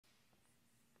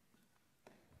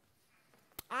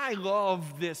I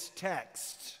love this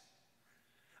text.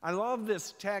 I love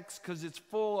this text because it's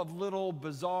full of little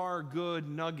bizarre good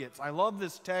nuggets. I love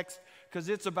this text because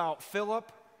it's about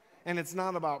Philip, and it's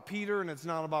not about Peter, and it's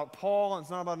not about Paul, and it's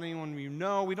not about anyone you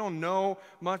know. We don't know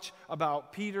much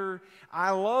about Peter. I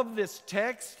love this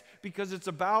text because it's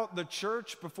about the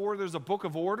church before there's a book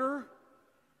of order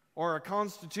or a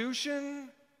constitution.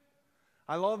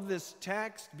 I love this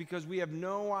text because we have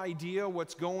no idea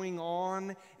what's going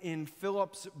on in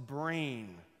Philip's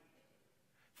brain.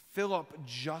 Philip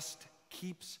just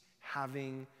keeps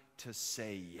having to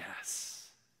say yes.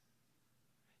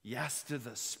 Yes to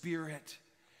the Spirit.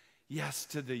 Yes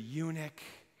to the eunuch.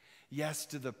 Yes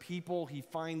to the people he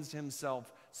finds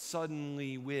himself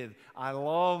suddenly with. I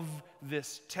love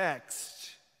this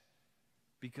text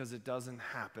because it doesn't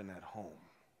happen at home.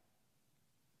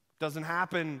 It doesn't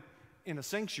happen in a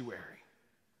sanctuary.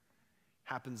 It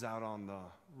happens out on the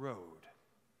road.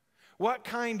 What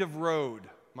kind of road,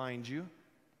 mind you?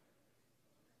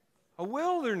 A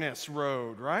wilderness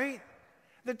road, right?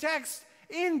 The text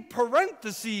in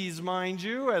parentheses, mind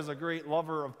you, as a great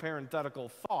lover of parenthetical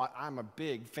thought, I'm a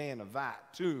big fan of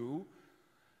that too.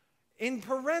 In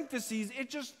parentheses, it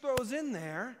just throws in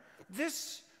there,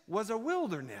 this was a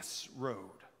wilderness road.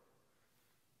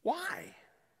 Why?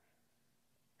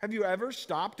 Have you ever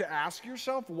stopped to ask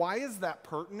yourself, why is that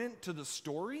pertinent to the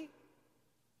story?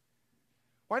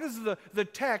 Why does the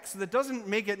text that doesn't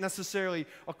make it necessarily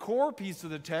a core piece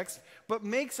of the text, but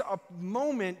makes a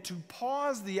moment to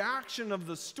pause the action of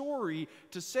the story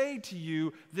to say to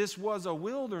you, this was a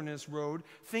wilderness road,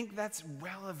 think that's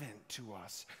relevant to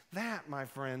us? That, my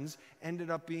friends, ended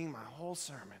up being my whole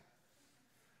sermon.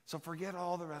 So forget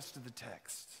all the rest of the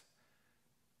text.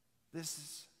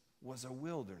 This was a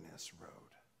wilderness road.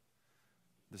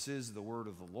 This is the word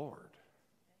of the Lord.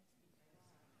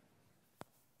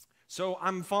 So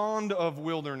I'm fond of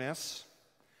wilderness.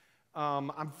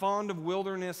 I'm fond of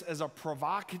wilderness as a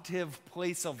provocative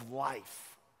place of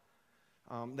life.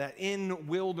 That in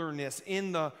wilderness,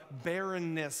 in the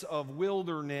barrenness of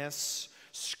wilderness,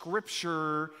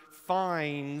 Scripture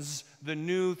finds the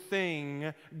new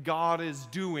thing God is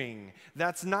doing.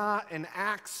 That's not an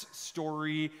Acts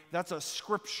story, that's a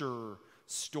Scripture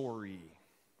story.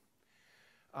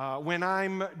 When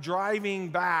I'm driving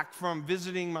back from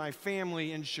visiting my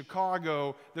family in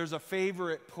Chicago, there's a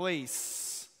favorite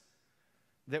place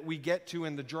that we get to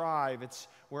in the drive. It's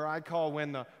where I call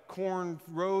when the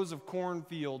rows of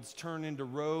cornfields turn into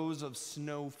rows of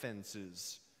snow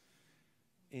fences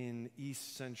in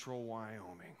east central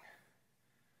Wyoming.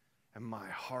 And my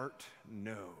heart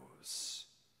knows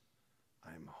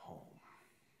I'm home.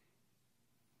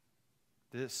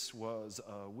 This was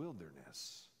a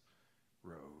wilderness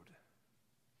road.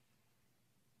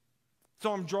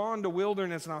 So I'm drawn to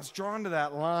wilderness, and I was drawn to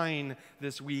that line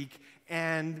this week.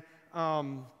 And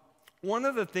one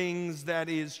of the things that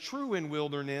is true in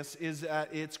wilderness is that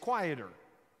it's quieter,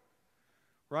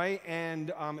 right?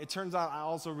 And it turns out I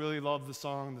also really love the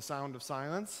song, The Sound of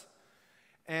Silence.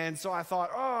 And so I thought,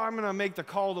 I'm going to make the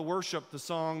call to worship the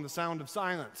song, The Sound of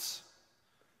Silence.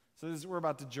 So we're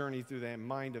about to journey through the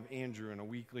mind of Andrew in a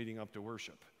week leading up to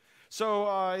worship.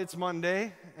 So it's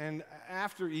Monday, and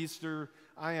after Easter,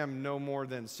 I am no more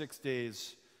than 6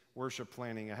 days worship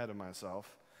planning ahead of myself.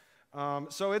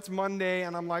 So it's Monday,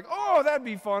 and I'm like, that'd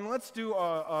be fun. Let's do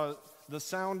the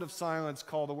Sound of Silence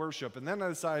call to worship. And then I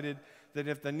decided that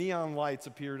if the neon lights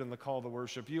appeared in the call to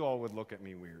worship, you all would look at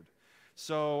me weird.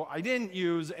 So I didn't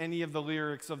use any of the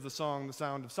lyrics of the song, The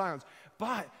Sound of Silence.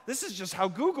 But this is just how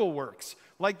Google works.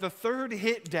 Like the third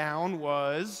hit down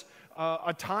was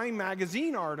a Time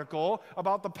magazine article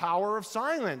about the power of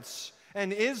silence.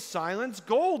 And is silence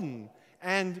golden?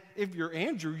 And if you're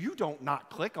Andrew, you don't not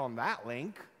click on that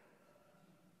link.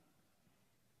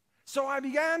 So I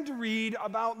began to read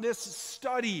about this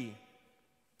study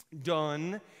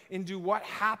done into what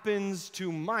happens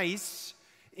to mice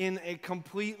in a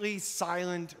completely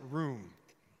silent room.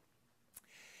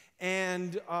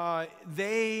 And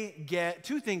they get,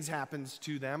 two things happens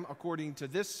to them according to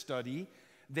this study.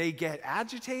 They get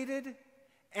agitated,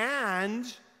 and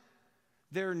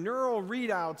their neural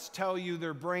readouts tell you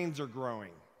their brains are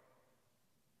growing.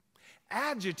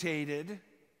 Agitated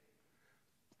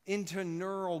into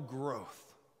neural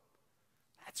growth.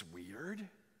 That's weird.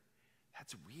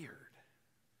 That's weird.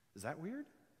 Is that weird?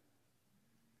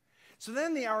 So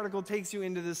then the article takes you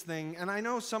into this thing, and I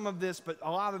know some of this, but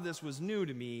a lot of this was new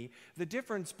to me, the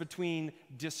difference between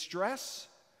distress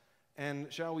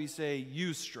and, shall we say,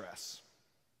 eustress.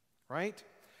 Right?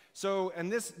 So, and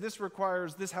this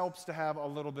helps to have a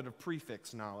little bit of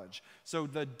prefix knowledge. So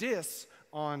the dis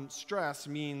on stress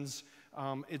means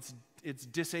it's it's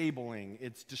disabling,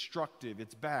 it's destructive,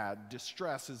 it's bad.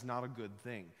 Distress is not a good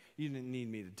thing. You didn't need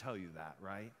me to tell you that,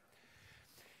 right?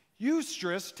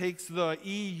 Eustress takes the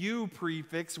EU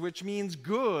prefix, which means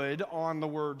good, on the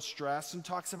word stress, and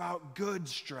talks about good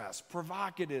stress,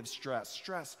 provocative stress,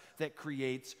 stress that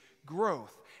creates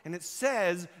growth. And it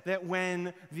says that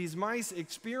when these mice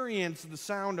experience the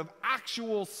sound of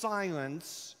actual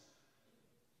silence,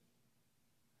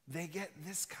 they get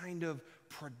this kind of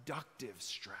productive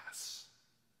stress.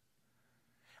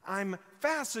 I'm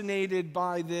fascinated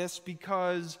by this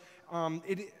because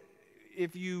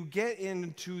if you get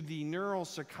into the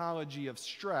neuropsychology of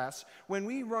stress, when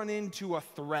we run into a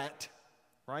threat,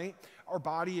 right, our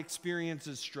body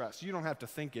experiences stress. You don't have to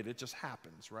think it, it just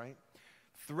happens, right?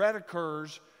 Threat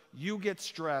occurs, you get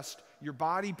stressed, your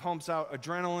body pumps out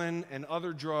adrenaline and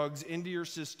other drugs into your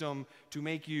system to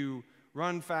make you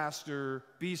run faster,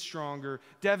 be stronger.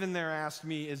 Devin there asked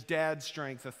me, is dad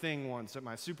strength a thing once at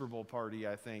my Super Bowl party,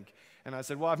 I think. And I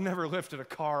said, well, I've never lifted a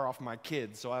car off my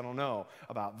kids, so I don't know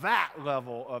about that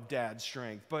level of dad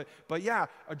strength. But yeah,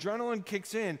 adrenaline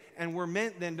kicks in, and we're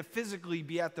meant then to physically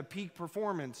be at the peak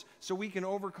performance so we can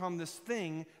overcome this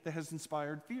thing that has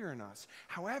inspired fear in us.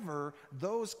 However,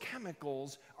 those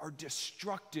chemicals are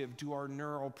destructive to our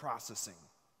neural processing.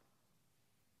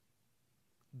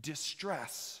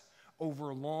 Distress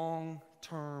over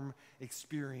long-term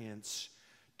experience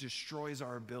destroys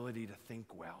our ability to think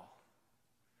well.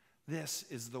 This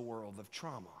is the world of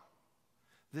trauma.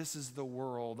 This is the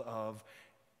world of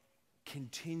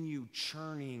continue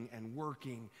churning and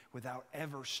working without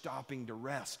ever stopping to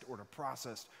rest or to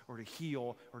process or to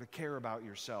heal or to care about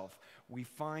yourself. We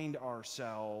find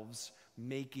ourselves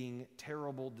making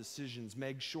terrible decisions.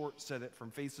 Meg Short said it from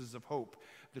Faces of Hope.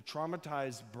 The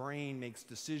traumatized brain makes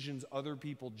decisions other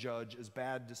people judge as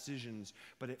bad decisions,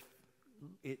 but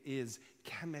it is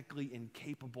chemically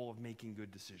incapable of making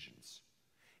good decisions.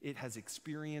 It has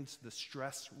experienced the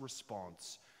stress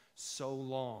response so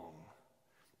long,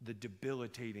 the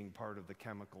debilitating part of the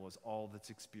chemical is all that's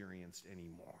experienced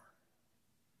anymore.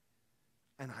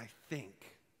 And I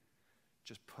think,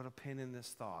 just put a pin in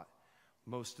this thought,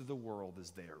 most of the world is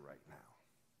there right now.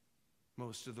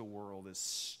 Most of the world is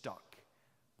stuck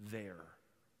there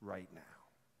right now.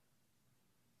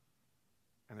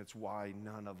 And it's why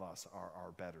none of us are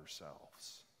our better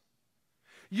selves.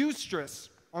 Eustress,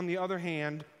 on the other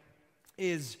hand,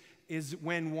 is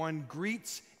when one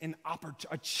greets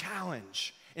a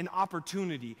challenge, an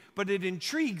opportunity, but it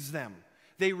intrigues them.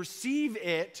 They receive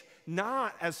it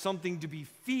not as something to be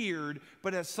feared,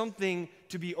 but as something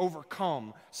to be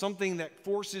overcome, something that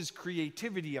forces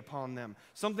creativity upon them,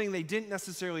 something they didn't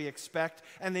necessarily expect,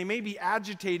 and they may be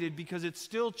agitated because it's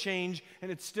still change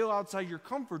and it's still outside your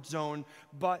comfort zone,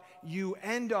 but you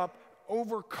end up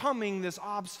overcoming this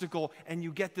obstacle and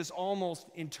you get this almost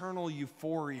internal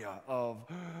euphoria of,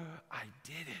 I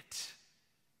did it.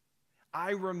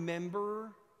 I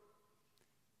remember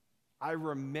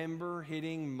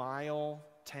hitting mile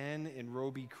 10 in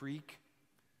Roby Creek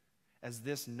as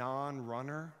this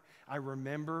non-runner. I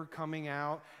remember coming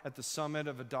out at the summit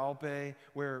of Adalpe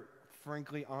where,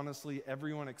 frankly, honestly,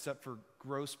 everyone except for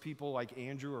gross people like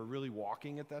Andrew are really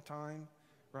walking at that time,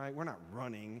 right? We're not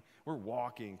running, we're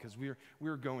walking because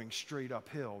we're going straight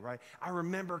uphill, right? I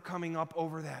remember coming up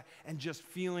over that and just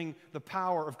feeling the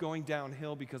power of going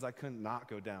downhill because I couldn't not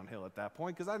go downhill at that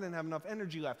point because I didn't have enough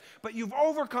energy left. But you've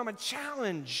overcome a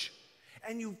challenge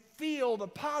and you feel the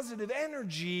positive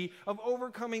energy of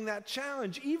overcoming that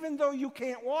challenge even though you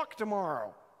can't walk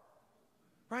tomorrow,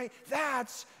 right?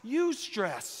 That's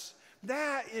eustress.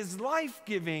 That is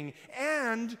life-giving,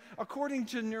 and according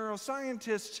to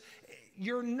neuroscientists,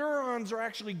 your neurons are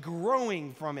actually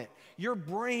growing from it. Your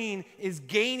brain is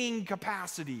gaining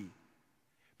capacity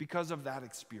because of that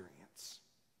experience.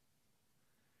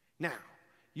 Now,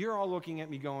 you're all looking at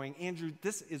me going, Andrew,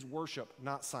 this is worship,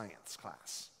 not science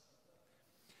class.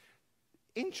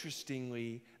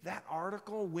 Interestingly, that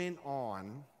article went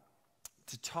on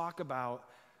to talk about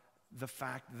the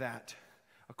fact that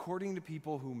according to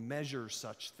people who measure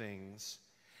such things,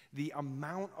 the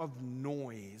amount of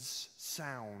noise,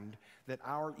 sound, that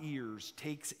our ears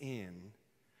takes in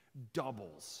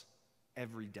doubles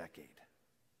every decade.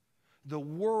 The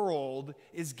world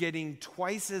is getting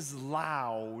twice as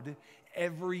loud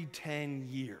every 10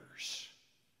 years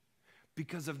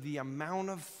because of the amount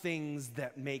of things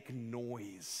that make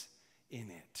noise in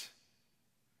it.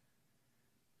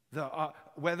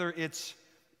 Whether it's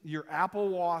your Apple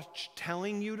Watch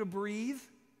telling you to breathe,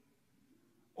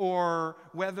 or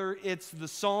whether it's the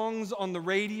songs on the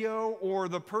radio or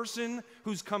the person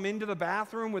who's come into the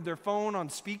bathroom with their phone on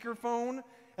speakerphone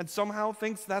and somehow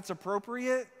thinks that's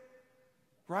appropriate,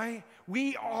 right?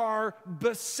 We are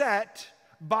beset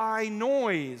by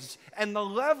noise, and the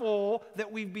level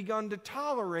that we've begun to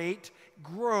tolerate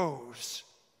grows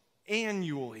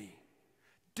annually,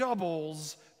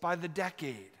 doubles by the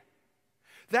decade.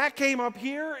 That came up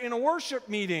here in a worship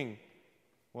meeting.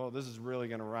 Well, this is really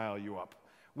going to rile you up.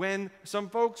 When some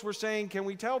folks were saying, can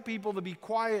we tell people to be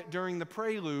quiet during the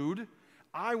prelude?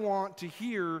 I want to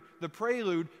hear the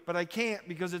prelude, but I can't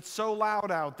because it's so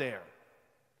loud out there.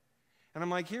 And I'm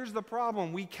like, here's the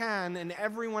problem. We can, and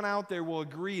everyone out there will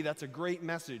agree that's a great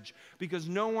message because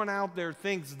no one out there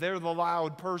thinks they're the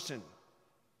loud person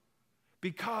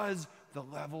because the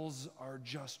levels are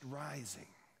just rising.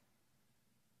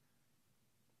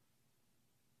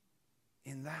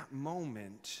 In that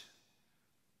moment,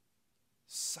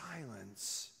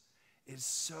 silence is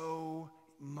so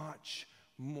much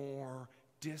more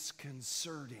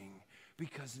disconcerting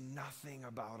because nothing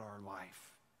about our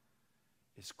life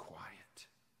is quiet.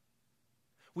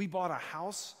 We bought a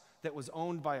house that was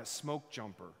owned by a smoke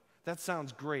jumper. That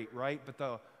sounds great, right?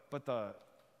 But the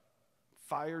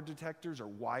fire detectors are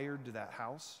wired to that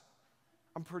house.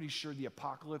 I'm pretty sure the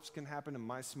apocalypse can happen and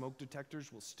my smoke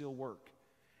detectors will still work.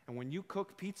 And when you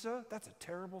cook pizza, that's a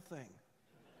terrible thing.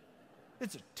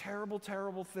 It's a terrible,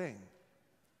 terrible thing.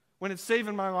 When it's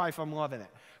saving my life, I'm loving it.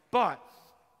 But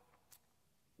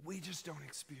we just don't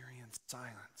experience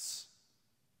silence.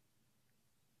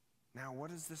 Now,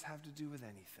 what does this have to do with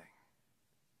anything?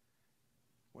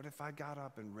 What if I got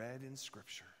up and read in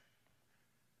Scripture?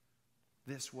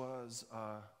 This was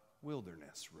a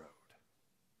wilderness road.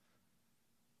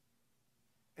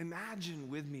 Imagine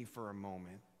with me for a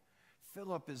moment,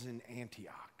 Philip is in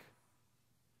Antioch.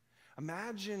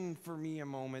 Imagine for me a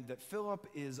moment that Philip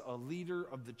is a leader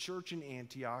of the church in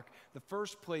Antioch, the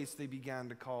first place they began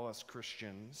to call us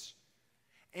Christians.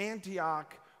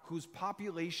 Antioch, whose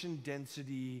population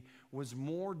density was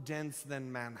more dense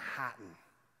than Manhattan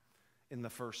in the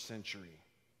first century,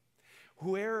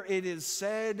 where it is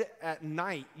said at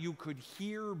night you could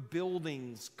hear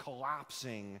buildings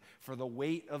collapsing for the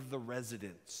weight of the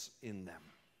residents in them.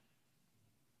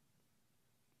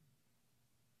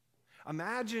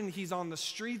 Imagine he's on the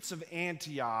streets of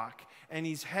Antioch and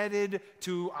he's headed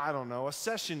to, I don't know, a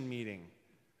session meeting.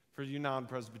 For you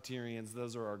non-Presbyterians,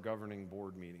 those are our governing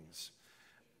board meetings.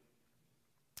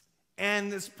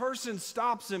 And this person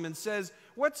stops him and says,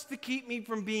 "What's to keep me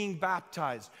from being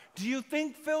baptized?" Do you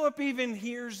think Philip even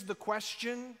hears the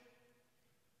question?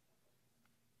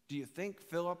 Do you think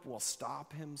Philip will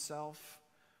stop himself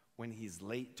when he's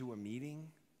late to a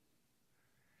meeting?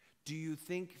 Do you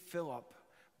think Philip,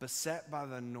 beset by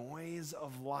the noise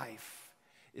of life,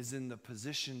 is in the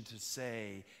position to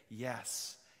say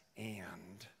yes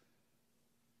and?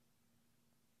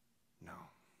 No.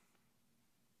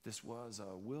 This was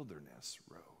a wilderness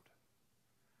road.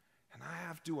 And I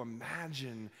have to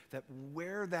imagine that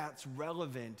where that's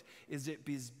relevant is it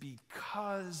is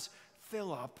because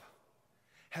Philip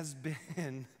has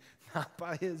been, not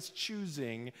by his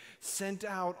choosing, sent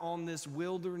out on this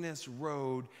wilderness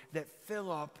road, that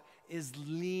Philip is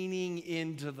leaning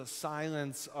into the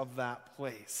silence of that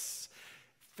place.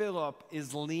 Philip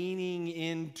is leaning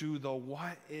into the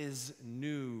what is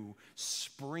new,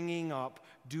 springing up.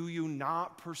 Do you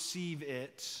not perceive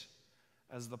it,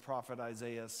 as the prophet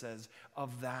Isaiah says,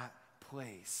 of that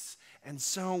place? And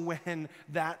so when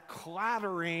that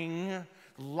clattering,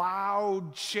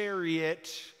 loud chariot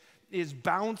is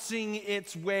bouncing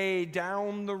its way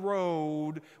down the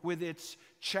road with its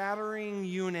chattering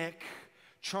eunuch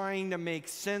trying to make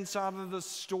sense out of the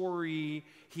story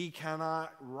he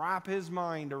cannot wrap his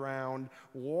mind around,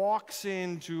 walks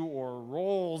into or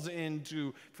rolls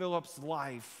into Philip's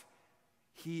life,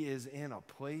 he is in a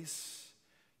place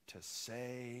to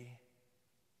say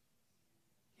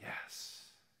yes.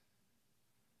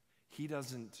 He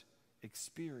doesn't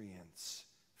experience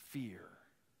fear,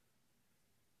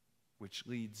 which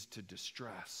leads to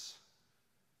distress,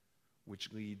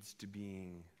 which leads to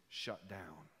being shut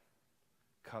down,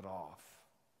 cut off.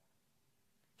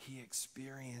 He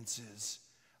experiences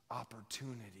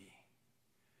opportunity,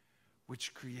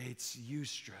 which creates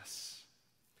eustress,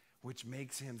 which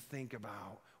makes him think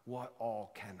about what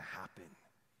all can happen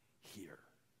here.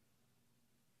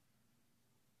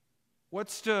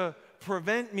 What's to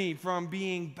prevent me from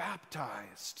being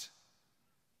baptized?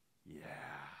 Yeah.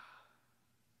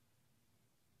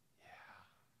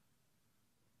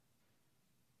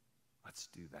 Let's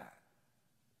do that.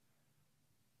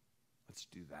 Let's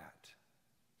do that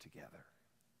together.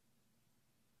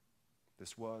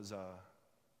 This was a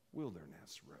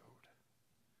wilderness road.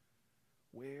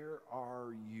 Where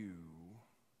are you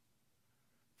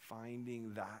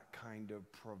finding that kind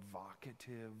of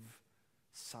provocative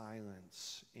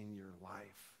silence in your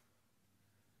life,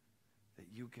 that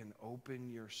you can open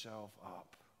yourself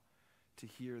up to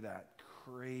hear that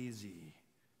crazy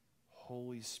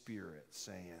Holy Spirit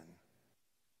saying,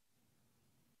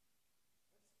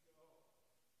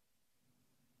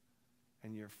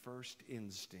 and your first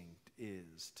instinct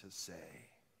is to say,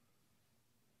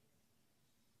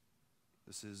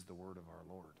 this is the word of our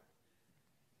Lord.